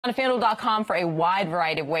On FanDuel.com for a wide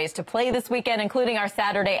variety of ways to play this weekend, including our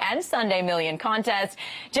Saturday and Sunday million contest.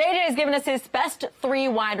 JJ has given us his best 3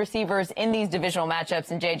 wide receivers in these divisional matchups.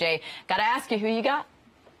 And JJ, got to ask you who you got.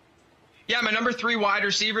 Yeah, my number 3 wide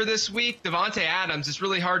receiver this week, Davante Adams. It's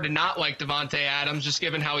really hard to not like Davante Adams, just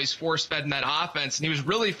given how he's force-fed in that offense. And he was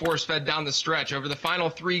really force-fed down the stretch. Over the final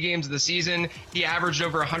 3 games of the season, he averaged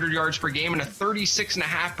over 100 yards per game and a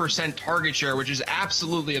 36.5% target share, which is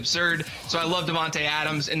absolutely absurd. So I love Davante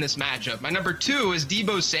Adams in this matchup. My number 2 is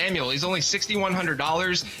Deebo Samuel. He's only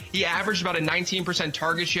 $6,100. He averaged about a 19%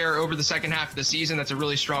 target share over the second half of the season. That's a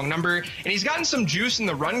really strong number. And he's gotten some juice in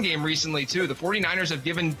the run game recently, too. The 49ers have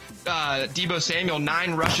given Deebo Samuel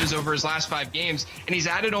 9 rushes over his last 5 games, and he's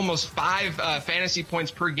added almost 5 fantasy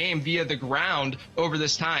points per game via the ground over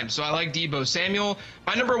this time. So I like Deebo Samuel.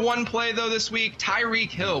 My number 1 play, though, this week,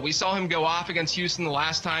 Tyreek Hill. We saw him go off against Houston the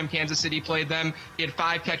last time Kansas City played them. He had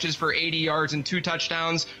 5 catches for 80 yards and 2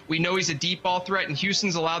 touchdowns. We know he's a deep ball threat, and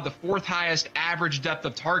Houston's allowed the 4th highest average depth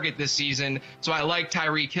of target this season. So I like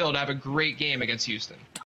Tyreek Hill to have a great game against Houston.